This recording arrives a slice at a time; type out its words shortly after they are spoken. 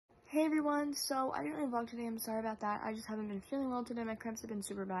Hey everyone, so I didn't really vlog today, I'm sorry about that. I just haven't been feeling well today. My cramps have been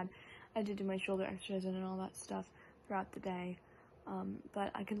super bad. I did do my shoulder exercises and all that stuff throughout the day.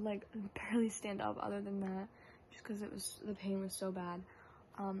 But I could like barely stand up other than that, just because the pain was so bad.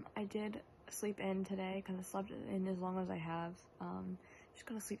 I did sleep in today, kind of slept in as long as I have. Just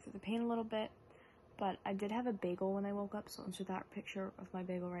gonna sleep through the pain a little bit. But I did have a bagel when I woke up, so I'll insert that picture of my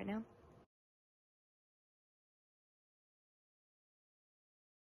bagel right now.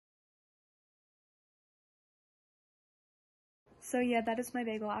 So yeah, that is my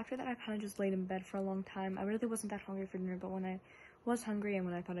bagel. After that, I kind of just laid in bed for a long time. I really wasn't that hungry for dinner, but when I was hungry and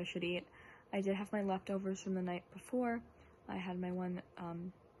when I thought I should eat, I did have my leftovers from the night before. I had my one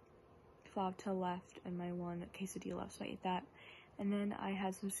flavta left and my one quesadilla left, so I ate that. And then I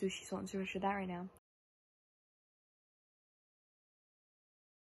had some sushi, so I'll insert that right now.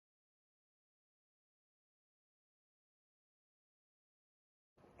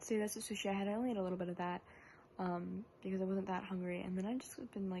 So that's the sushi I had. I only ate a little bit of that because I wasn't that hungry. And then I just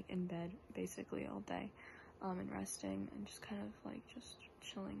been like in bed basically all day and resting and just kind of like just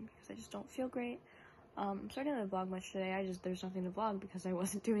chilling because I just don't feel great. I'm sorry I didn't vlog much today. There's nothing to vlog because I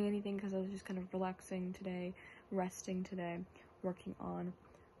wasn't doing anything because I was just kind of relaxing today, resting today, working on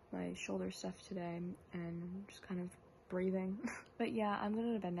my shoulder stuff today, and just kind of breathing. But yeah, I'm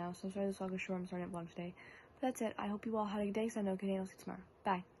going to bed now, so I'm sorry this vlog was short. I'm sorry I didn't vlog today. But that's it. I hope you all had a good day, because I know good day. I'll see you tomorrow.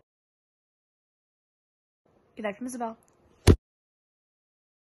 Bye. Good night from Isabel.